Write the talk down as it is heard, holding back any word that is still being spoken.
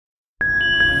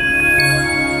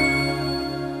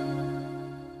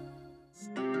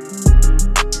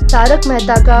Taarak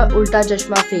Mehta ka Ooltah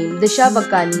Chashma fame, Disha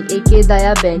Vakani aka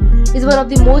Dayaben is one of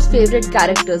the most favorite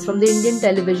characters from the Indian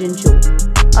television show.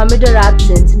 Amid her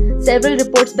absence, several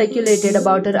reports speculated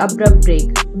about her abrupt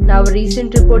break. Now a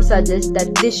recent report suggests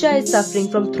that Disha is suffering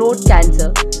from throat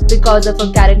cancer because of her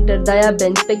character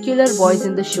Dayaben's peculiar voice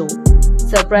in the show.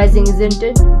 Surprising, isn't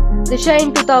it? Disha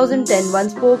in 2010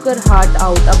 once spoke her heart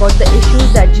out about the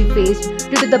issues that she faced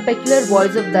due to the peculiar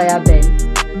voice of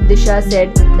Dayaben. Disha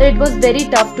said that it was very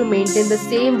tough to maintain the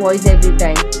same voice every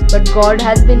time, but God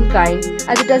has been kind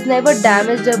as it has never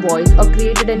damaged her voice or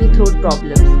created any throat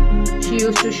problems. She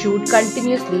used to shoot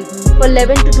continuously for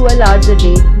 11 to 12 hours a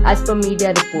day as per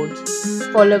media reports.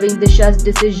 Following Disha's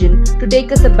decision to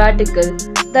take a sabbatical,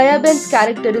 Dayaben's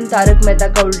character in Taarak Mehta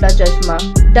ka Ooltah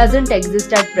Chashma doesn't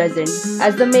exist at present,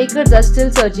 as the makers are still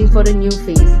searching for a new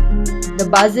face. The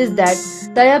buzz is that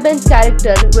Dayaben's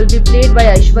character will be played by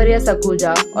Aishwarya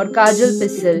Sakhuja or Kajal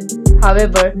Pissel.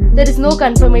 However, there is no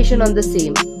confirmation on the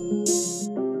same.